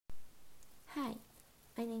Hi,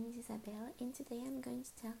 my name is Isabella and today I'm going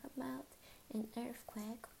to talk about an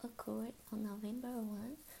earthquake occurred on November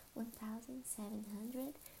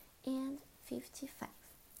 1755,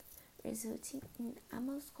 resulting in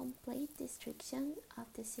almost complete destruction of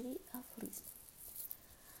the city of Lisbon.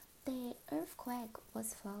 The earthquake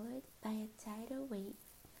was followed by a tidal wave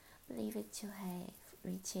believed to have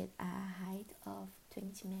reached a height of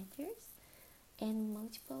 20 meters and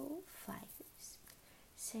multiple fires,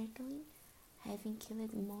 circling having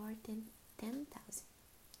killed more than 10,000.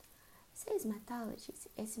 Seismologists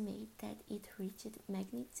estimate that it reached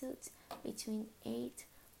magnitudes between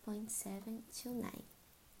 8.7 to 9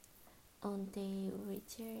 on the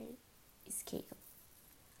Richter scale.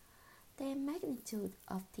 The magnitude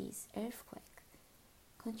of this earthquake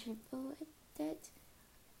contributed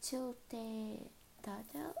to the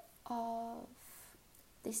total of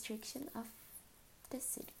destruction of the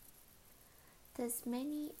city. Thus,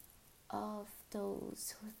 many of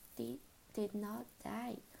those who did not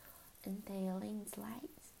die in the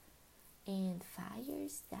landslides and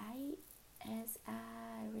fires died as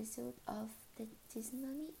a result of the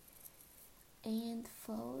tsunami and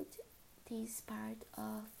flooded this part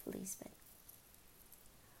of Lisbon.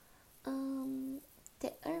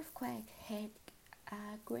 The earthquake had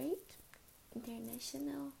a great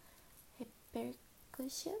international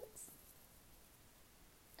repercussions.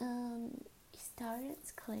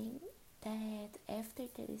 Historians claim that after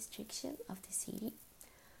the destruction of the city,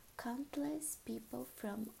 countless people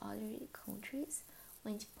from other countries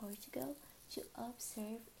went to Portugal to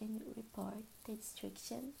observe and report the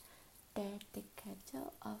destruction that the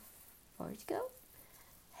capital of Portugal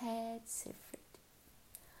had suffered.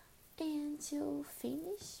 And to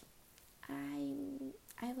finish,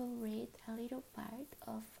 I will read a little part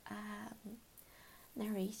of a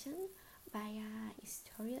narration by a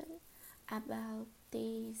historian about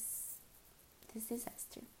this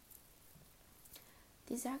disaster.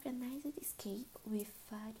 Disorganized escape with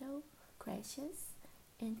fatal crashes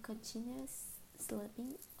and continuous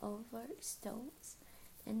slumping over stones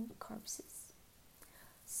and corpses.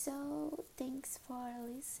 So, thanks for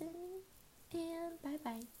listening and bye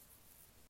bye.